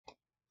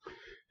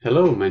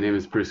Hello, my name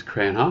is Bruce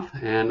Kranhoff,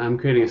 and I'm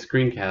creating a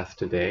screencast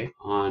today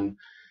on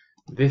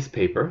this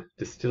paper,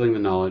 Distilling the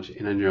Knowledge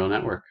in a Neural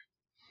Network.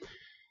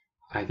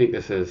 I think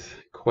this is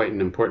quite an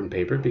important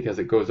paper because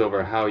it goes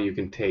over how you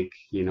can take,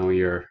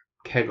 your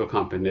Kaggle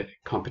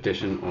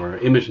competition or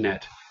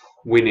ImageNet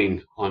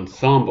winning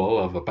ensemble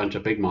of a bunch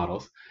of big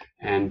models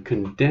and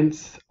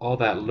condense all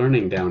that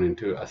learning down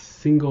into a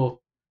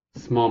single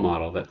small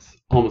model that's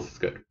almost as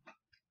good.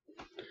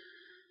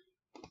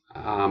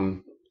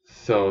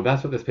 So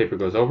that's what this paper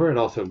goes over. It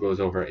also goes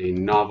over a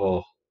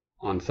novel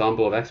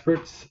ensemble of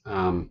experts,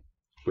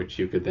 which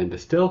you could then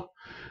distill.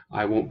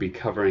 I won't be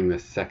covering the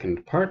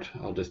second part.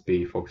 I'll just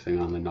be focusing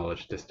on the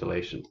knowledge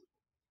distillation.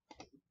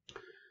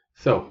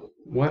 So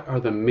what are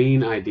the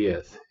main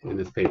ideas in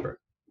this paper?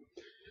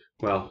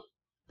 Well,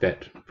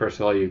 that first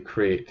of all, you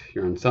create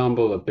your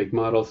ensemble of big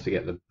models to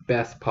get the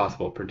best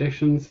possible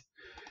predictions.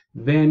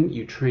 Then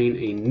you train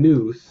a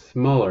new,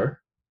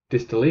 smaller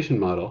distillation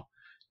model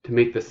to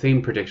make the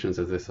same predictions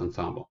as this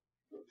ensemble.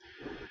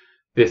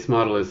 This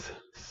model is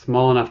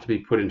small enough to be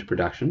put into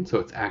production, so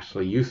it's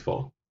actually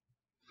useful.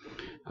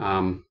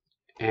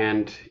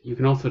 And you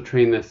can also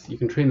train this. You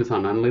can train this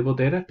on unlabeled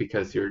data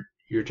because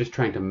you're just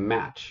trying to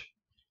match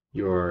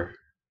your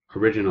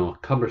original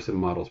cumbersome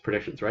model's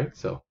predictions, right?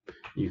 So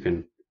you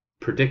can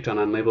predict on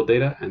unlabeled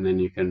data, and then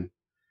you can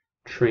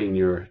train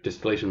your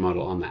distillation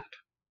model on that.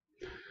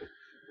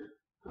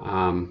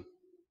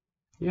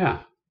 Yeah.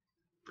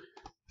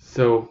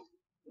 So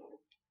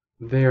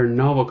their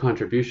novel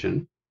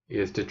contribution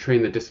is to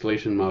train the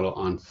distillation model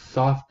on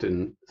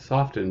softened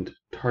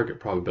target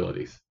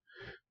probabilities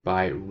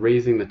by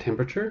raising the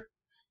temperature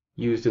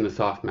used in the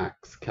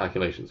softmax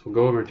calculations. We'll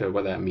go over into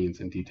what that means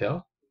in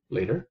detail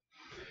later.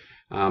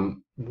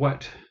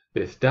 What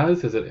this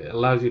does is it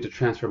allows you to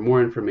transfer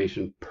more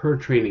information per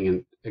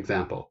training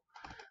example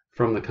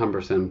from the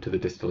cumbersome to the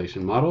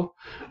distillation model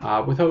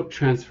without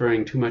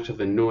transferring too much of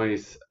the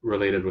noise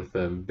related with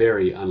the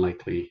very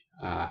unlikely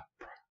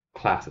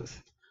classes.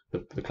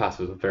 The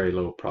classes with very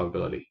low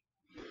probability.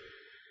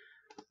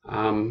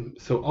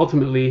 So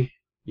ultimately,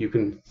 you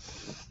can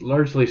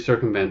largely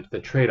circumvent the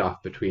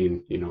trade-off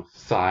between,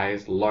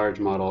 size, large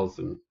models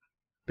and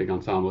big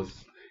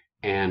ensembles,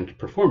 and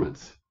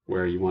performance,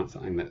 where you want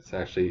something that's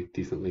actually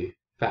decently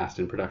fast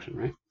in production,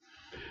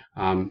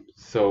 right?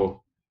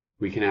 So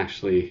we can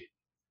actually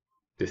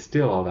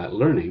distill all that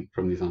learning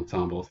from these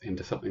ensembles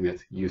into something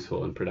that's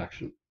useful in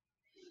production.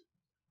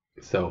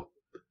 So,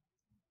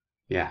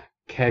 yeah.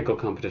 Kaggle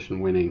competition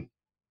winning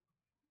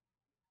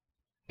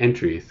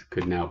entries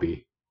could now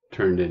be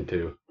turned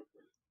into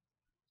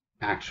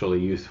actually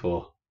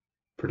useful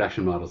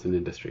production models in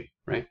industry,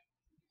 right?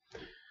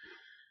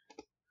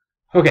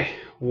 Okay,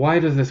 why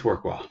does this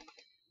work well?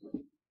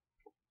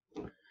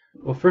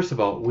 Well, first of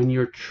all, when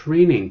you're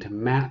training to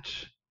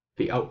match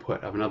the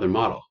output of another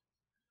model,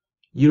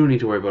 you don't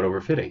need to worry about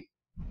overfitting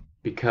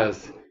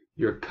because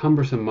your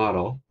cumbersome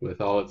model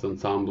with all its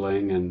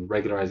ensembling and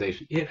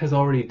regularization, it has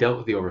already dealt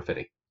with the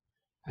overfitting.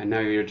 And now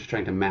you're just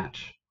trying to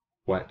match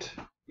what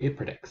it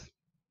predicts.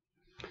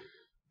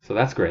 So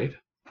that's great.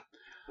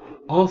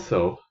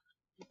 Also,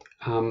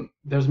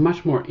 there's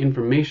much more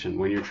information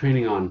when you're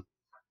training on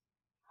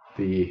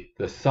the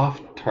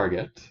soft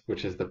target,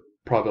 which is the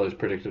probabilities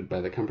predicted by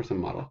the cumbersome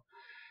model.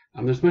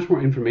 There's much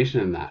more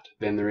information in that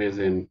than there is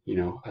in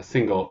a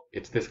single,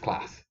 it's this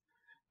class,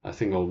 a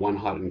single one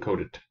hot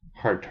encoded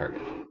hard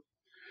target.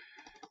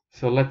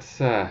 So let's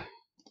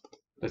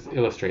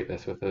illustrate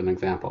this with an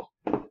example.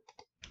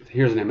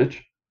 Here's an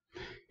image.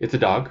 It's a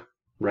dog,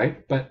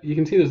 right? But you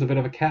can see there's a bit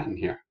of a cat in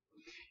here.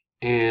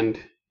 And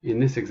in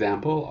this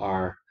example,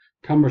 our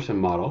cumbersome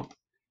model,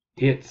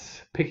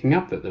 it's picking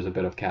up that there's a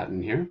bit of cat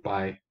in here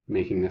by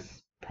making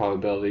this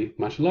probability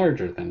much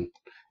larger than,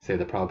 say,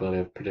 the probability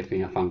of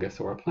predicting a fungus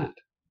or a plant.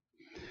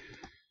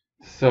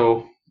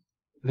 So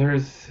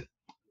there's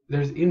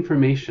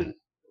information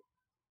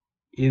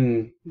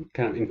kind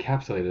of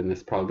encapsulated in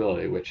this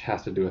probability, which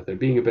has to do with there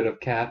being a bit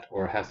of cat,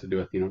 or has to do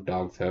with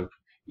dogs have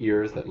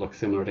ears that look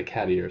similar to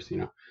cat ears.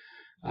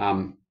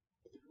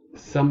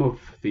 Some of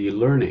the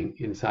learning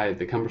inside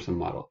the cumbersome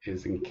model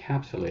is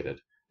encapsulated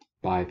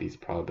by these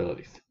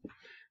probabilities.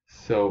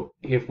 So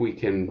if we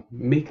can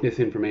make this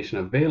information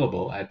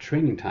available at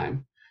training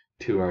time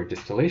to our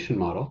distillation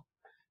model,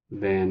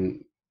 then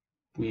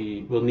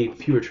we will need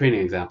fewer training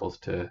examples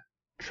to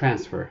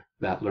transfer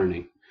that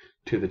learning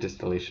to the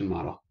distillation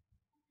model.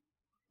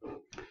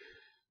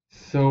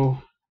 So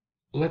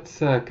let's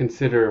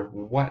consider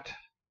what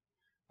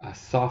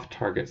soft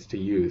targets to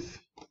use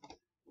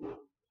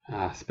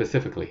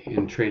specifically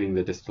in training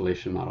the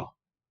distillation model.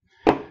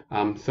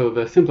 So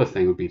the simplest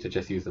thing would be to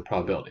just use the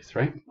probabilities,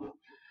 right?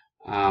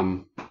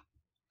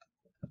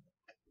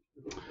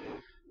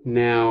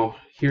 Now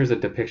here's a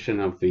depiction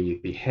of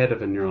the head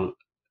of a neural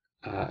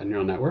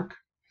network.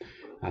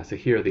 So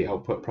here are the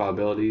output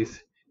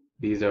probabilities.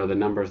 These are the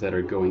numbers that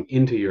are going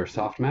into your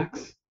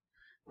softmax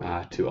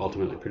to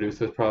ultimately produce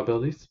those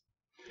probabilities.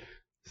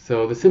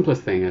 So the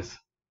simplest thing is,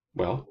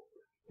 well,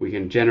 we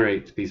can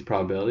generate these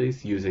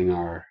probabilities using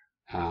our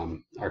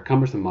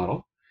cumbersome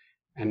model,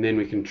 And then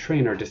we can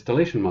train our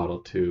distillation model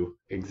to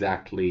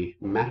exactly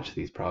match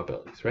these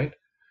probabilities, right?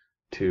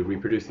 To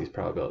reproduce these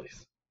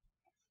probabilities.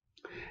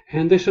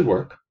 And this should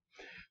work.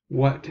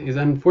 What is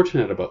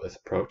unfortunate about this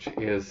approach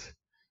is,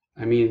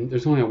 I mean,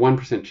 there's only a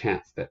 1%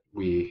 chance that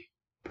we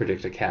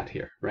predict a cat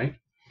here, right?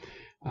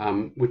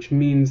 Which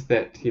means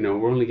that,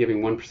 we're only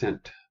giving 1%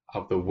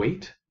 of the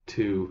weight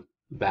to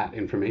that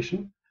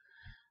information,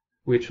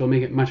 which will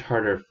make it much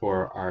harder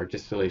for our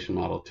distillation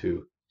model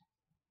to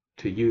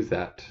use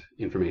that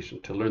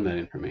information, to learn that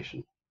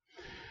information.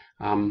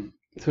 So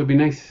it'd be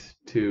nice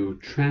to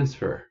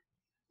transfer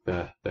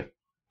that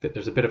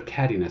there's a bit of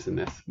cattiness in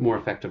this more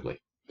effectively.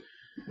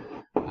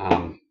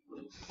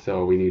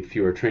 So we need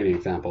fewer training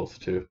examples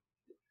to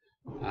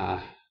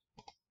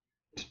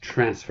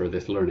transfer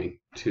this learning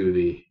to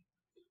the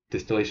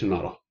distillation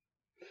model.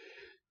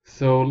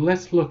 So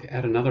let's look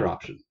at another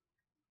option.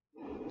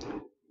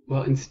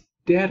 Well,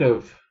 instead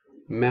of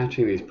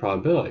matching these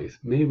probabilities,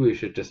 maybe we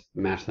should just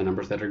match the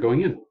numbers that are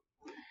going in.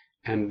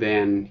 And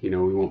then, we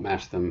won't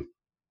match them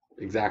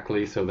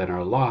exactly, so that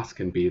our loss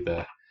can be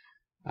the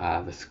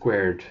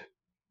squared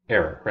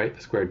error, right?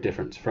 The squared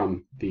difference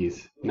from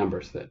these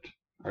numbers that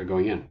are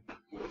going in.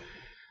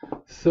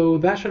 So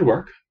that should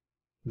work.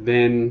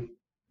 Then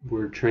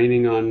we're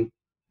training on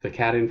the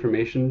cat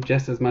information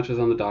just as much as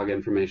on the dog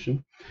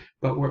information,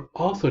 but we're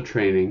also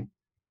training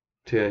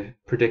to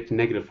predict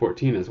negative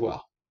 14 as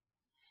well.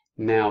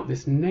 Now,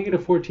 this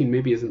negative 14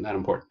 maybe isn't that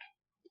important.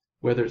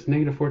 Whether it's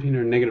negative 14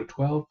 or negative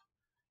 12,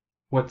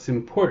 what's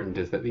important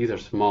is that these are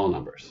small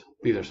numbers.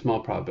 These are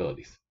small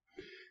probabilities.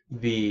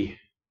 The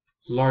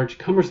large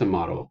cumbersome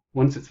model,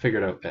 once it's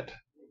figured out that,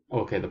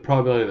 okay, the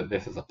probability that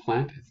this is a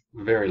plant is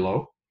very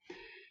low,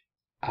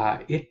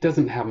 it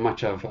doesn't have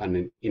much of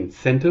an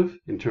incentive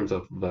in terms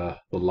of the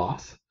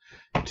loss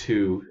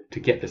to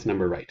get this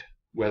number right.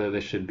 Whether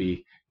this should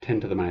be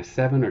 10 to the minus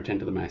 7 or 10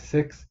 to the minus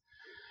 6,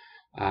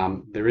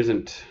 there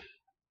isn't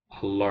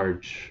a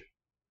large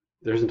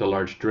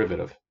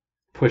derivative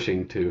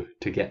pushing to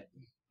get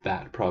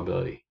that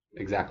probability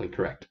exactly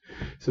correct.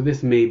 So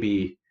this may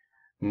be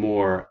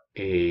more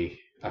a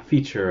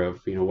feature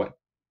of what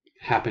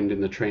happened in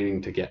the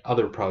training to get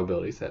other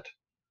probabilities that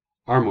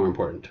are more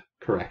important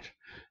correct,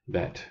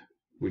 that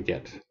we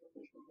get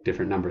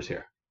different numbers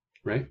here,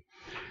 right?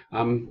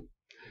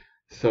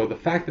 So the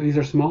fact that these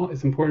are small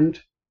is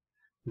important.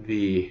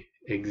 The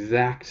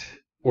exact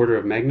order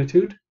of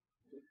magnitude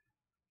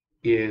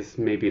is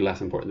maybe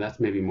less important. That's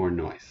maybe more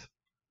noise.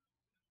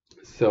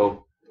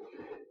 So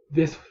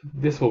this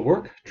will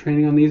work,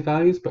 training on these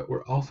values, but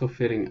we're also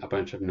fitting a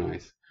bunch of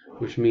noise,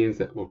 which means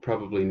that we'll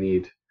probably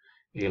need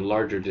a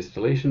larger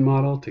distillation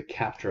model to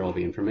capture all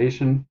the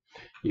information.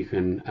 You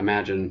can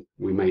imagine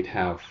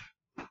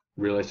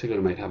realistically,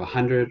 we might have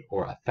 100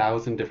 or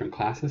 1,000 different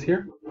classes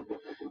here.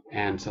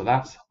 And so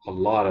that's a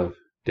lot of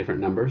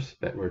different numbers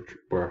that we're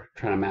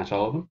trying to match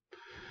all of them.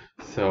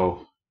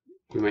 So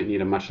we might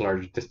need a much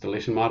larger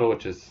distillation model,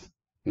 which is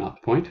not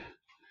the point.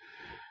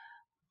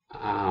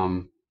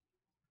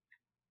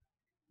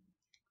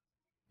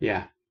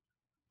 Yeah,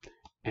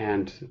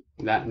 and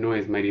that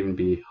noise might even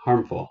be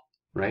harmful,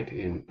 right,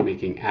 in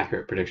making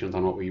accurate predictions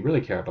on what we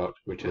really care about,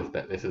 which is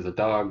that this is a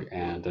dog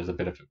and there's a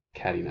bit of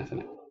cattiness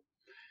in it.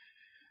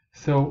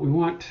 So we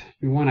want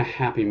a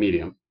happy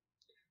medium,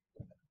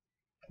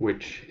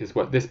 which is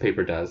what this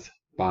paper does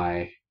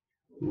by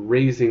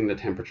raising the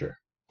temperature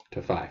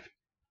to 5.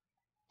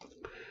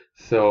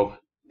 So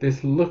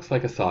this looks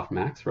like a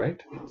softmax,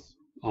 right? It's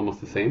almost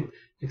the same,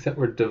 except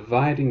we're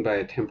dividing by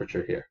a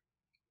temperature here,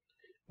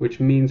 which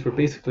means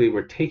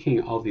we're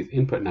taking all these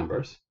input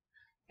numbers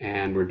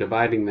and we're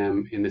dividing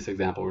them. In this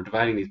example, we're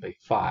dividing these by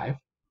 5,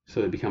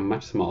 so they become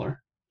much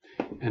smaller.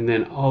 And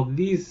then all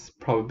these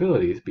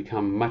probabilities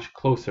become much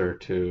closer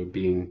to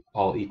being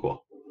all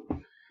equal.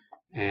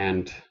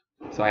 And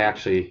so I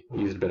actually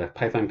used a bit of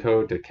Python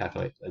code to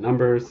calculate the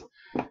numbers,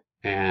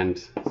 and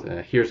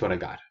here's what I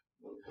got.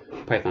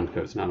 Python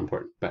code is not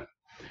important, but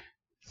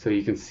so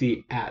you can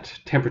see at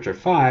temperature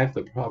 5,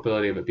 the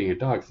probability of it being a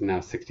dog is now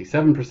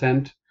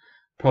 67%.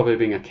 Probability of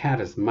being a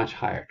cat is much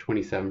higher,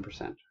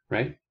 27%,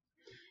 right?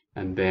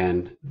 And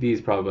then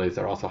these probabilities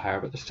are also higher,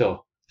 but they're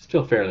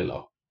still fairly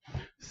low.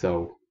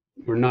 So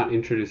we're not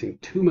introducing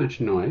too much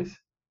noise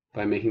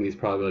by making these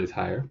probabilities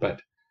higher,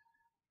 but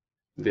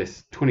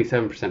this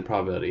 27%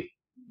 probability,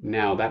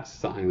 now that's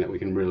something that we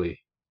can really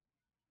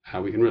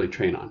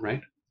train on,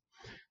 right?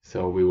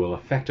 So we will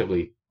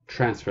effectively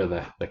transfer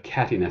the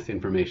cattiness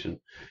information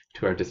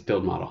to our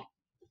distilled model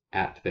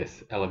at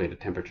this elevated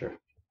temperature.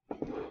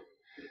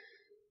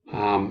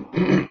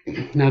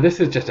 Now this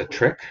is just a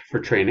trick for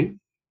training,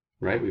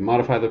 right? We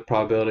modify the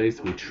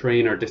probabilities, we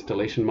train our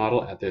distillation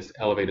model at this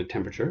elevated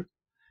temperature,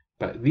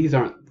 but these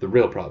aren't the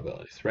real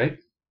probabilities, right?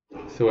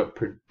 So at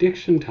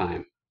prediction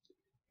time,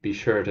 be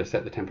sure to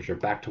set the temperature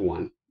back to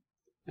 1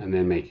 and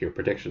then make your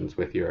predictions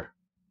with your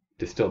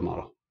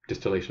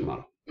distillation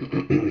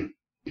model.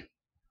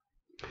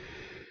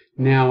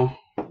 Now,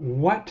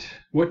 what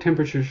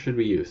temperature should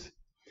we use?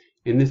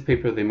 In this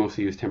paper, they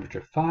mostly use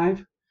temperature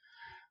 5.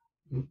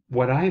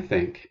 What I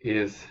think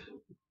is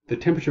the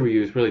temperature we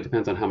use really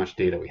depends on how much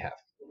data we have.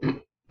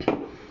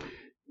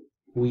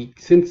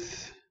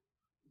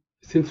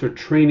 Since we're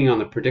training on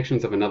the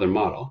predictions of another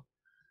model,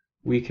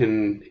 we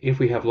can, if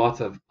we have lots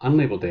of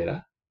unlabeled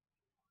data,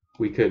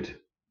 we could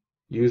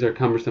use our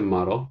cumbersome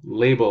model,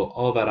 label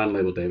all that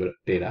unlabeled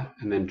data,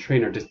 and then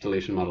train our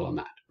distillation model on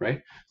that,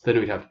 right? So then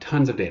we'd have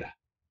tons of data.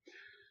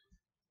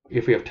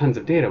 If we have tons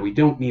of data, we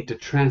don't need to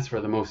transfer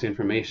the most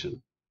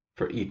information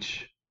for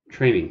each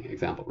training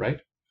example,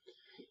 right?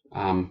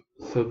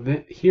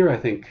 Here I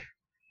think,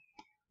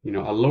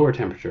 a lower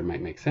temperature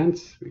might make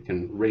sense. We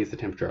can raise the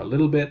temperature a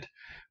little bit,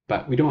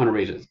 but we don't want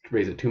to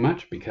raise it too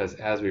much, because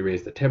as we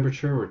raise the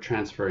temperature, we're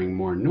transferring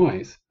more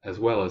noise as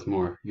well as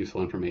more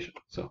useful information.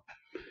 So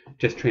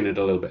just train it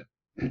a little bit,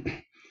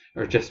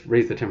 or just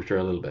raise the temperature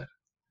a little bit.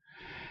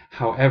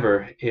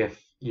 However,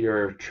 if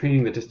you're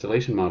training the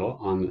distillation model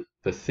on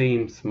the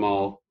same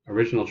small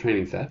original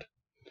training set,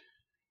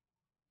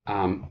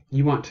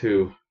 you want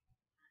to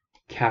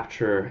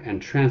capture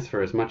and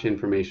transfer as much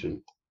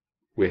information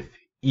with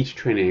each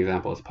training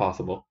example as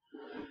possible.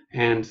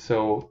 And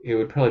so it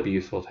would probably be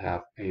useful to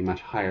have a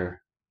much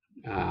higher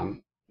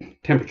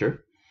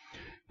temperature,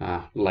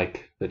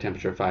 like the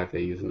temperature 5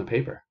 they use in the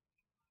paper.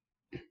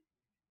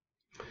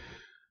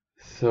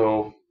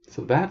 So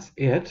that's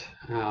it.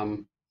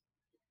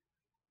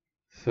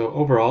 So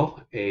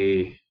overall,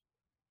 a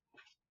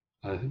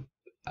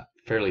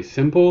fairly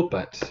simple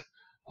but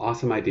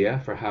awesome idea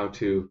for how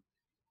to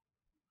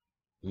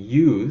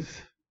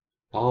use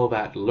all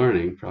that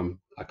learning from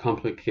a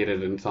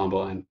complicated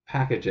ensemble and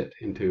package it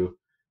into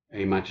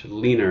a much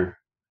leaner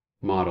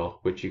model,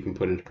 which you can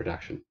put into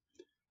production,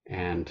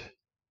 and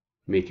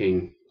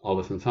making all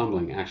this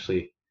ensembling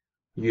actually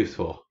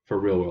useful for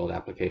real-world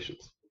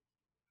applications.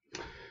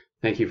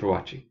 Thank you for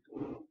watching.